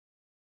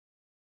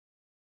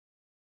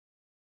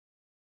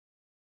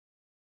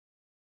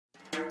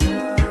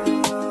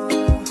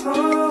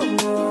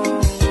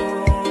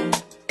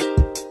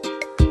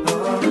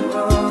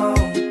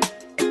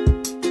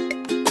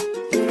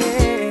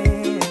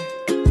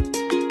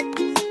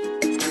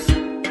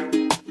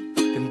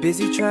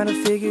busy trying to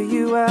figure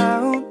you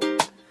out,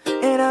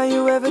 and how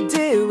you ever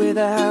did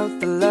without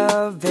the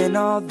love and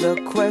all the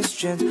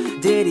questions.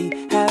 Did he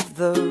have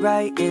the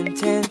right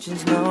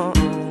intentions? No.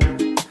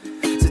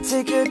 So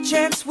take a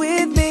chance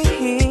with me.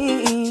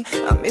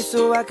 I'm here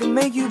so I can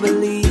make you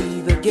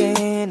believe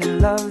again in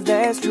love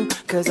that's true.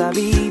 Cause I'll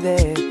be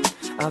there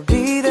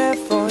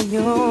for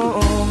you.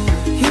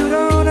 You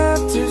don't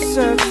have to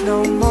search no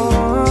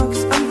more,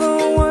 cause I'm the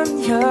one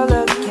you're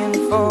looking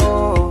for.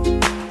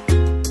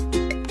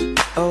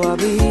 Oh, I'll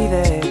be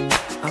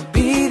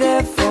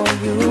there for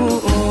you.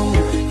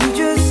 You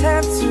just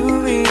have to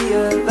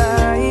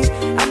realize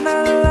I'm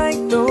not like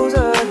those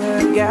other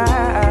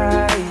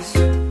guys.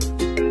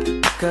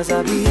 Cause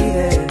I'll be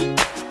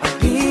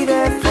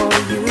there for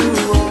you.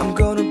 I'm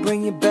gonna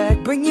bring you back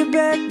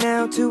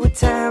now to a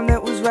time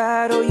that was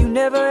right. Oh, you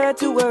never had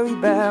to worry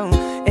about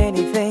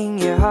anything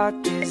your heart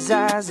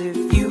desires. If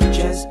you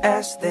just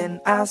ask, then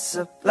I'll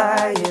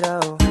supply it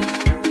all.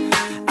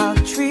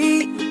 I'll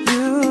treat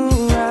you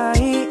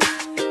right,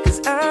 cause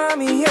I'm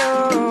here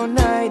all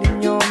night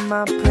and you're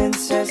my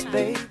princess,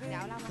 baby.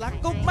 รัก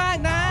กุ๊กมาก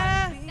นะ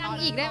ดัง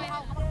อีกได้ไหม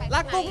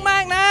รักกุ๊กมา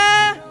กนะ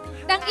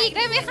ดังอีกไ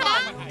ด้ไหมคะ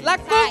รัก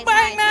กุ๊กม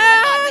ากนะ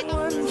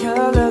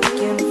You're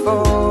looking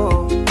for.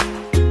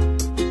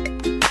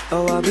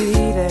 Oh, I'll be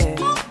there.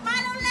 มา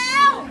เร็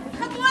วๆ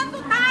ขบวนสุ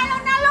ดท้ายแล้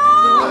วนะลู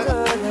ก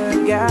Other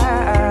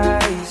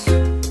guys,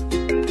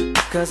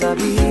 cause I'll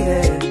be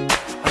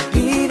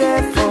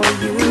there for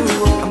you.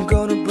 I'm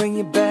gonna bring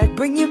you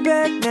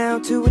back now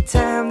to a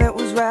time that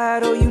was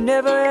right. Oh, you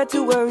never had to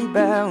worry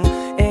about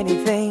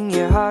anything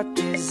your heart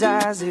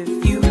desires. If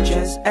you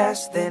just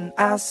ask, then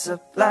I'll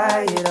supply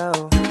it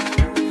all.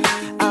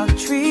 I'll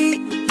treat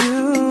you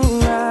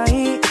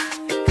right,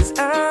 cause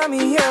I'm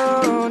here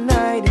all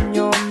night and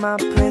you're my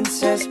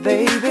princess,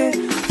 baby.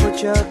 Put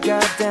your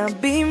guard down,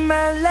 be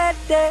my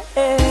lady.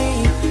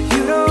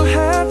 You don't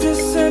have to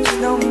search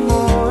no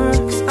more,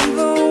 cause I'm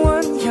the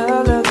one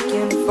you're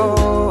looking for.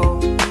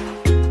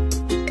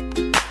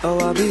 Oh,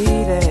 I'll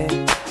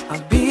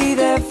be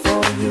there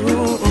for you.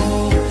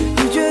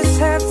 You just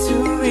have to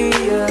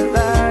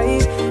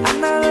realize I'm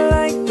not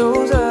like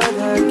those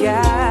other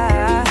guys.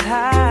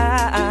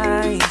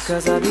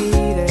 Cause I'll be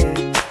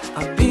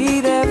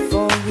there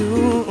for you.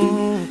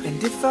 And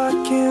if I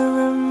can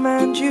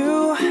remind you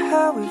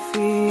how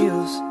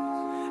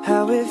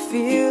it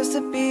feels to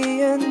be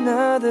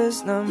another's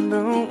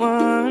number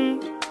one,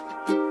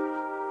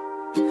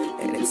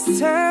 and it's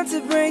time to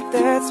break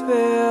that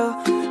spell.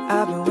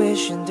 I've been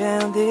wishing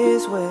down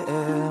this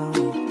well.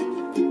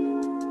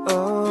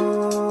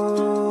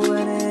 Oh,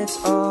 and it's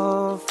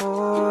all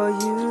for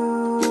you.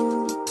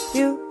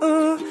 You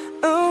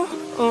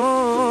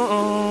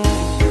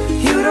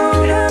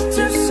don't have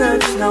to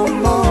search no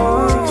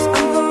more, cause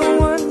I'm the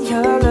one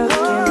you're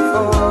looking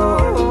for.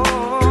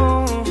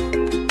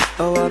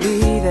 Oh, I'll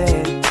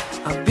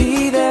be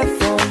there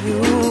for you.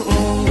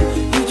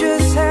 You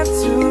just have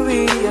to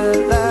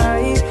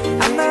realize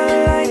I'm not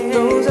like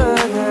those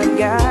other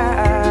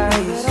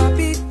guys.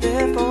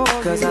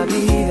 Cause I'll be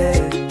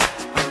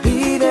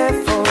there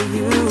for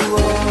you.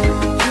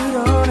 You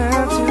don't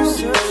have to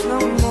search no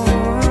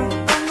more,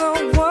 I'm the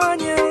one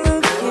you're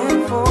looking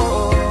for.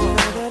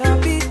 That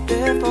I'll be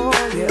there for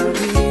you. I'll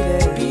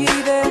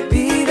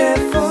be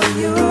there for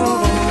you.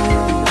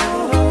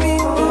 I'll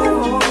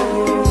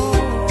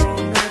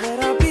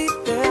be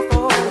there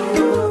for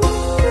you.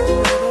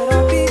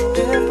 I'll be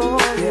there for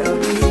you.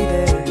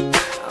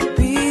 I'll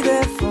be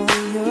there for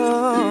you.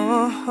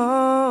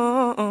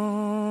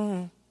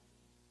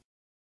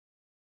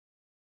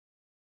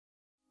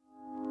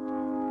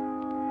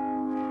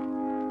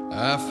 I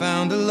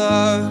found a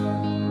love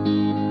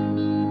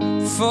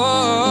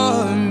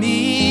for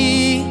me.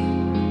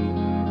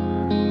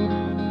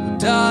 Well,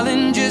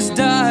 darling, just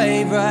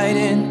dive right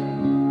in,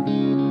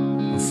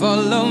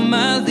 follow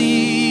my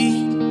lead.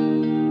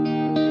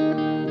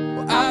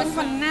 เป็นค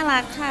นน่ารั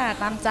กค่ะ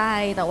ตามใจ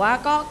แต่ว่า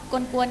ก็ก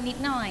วนๆนิด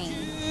หน่อย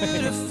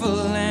Beautiful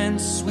and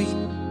sweet.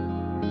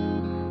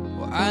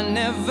 Well, I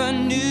never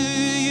knew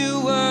you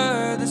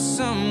were the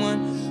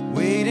someone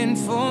waiting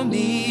for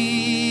me.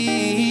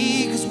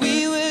 Cause we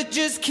were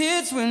just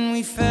kids when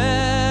we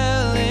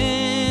fell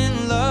in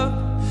love,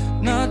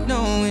 not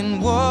knowing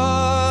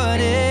what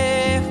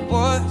it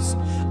was.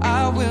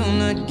 I will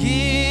not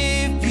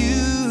give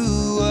you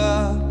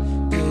up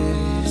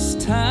this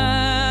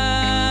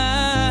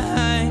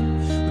time.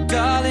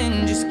 Darling,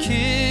 just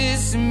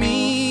kiss me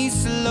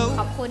slow.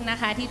 ขอบคุณนะ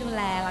คะที่ดูแ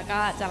ลแล้วก็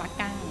จะรัก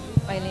กัน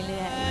ไปเ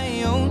รื่อย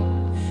ๆ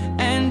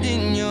And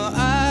in your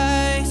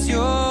eyes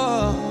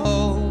you're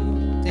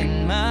holding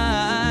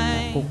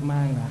mine. กุ๊กม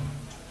ากนะ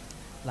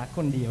รักค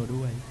นเดียว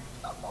ด้วย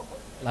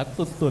รัก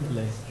สุดๆเ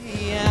ลย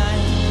Yeah,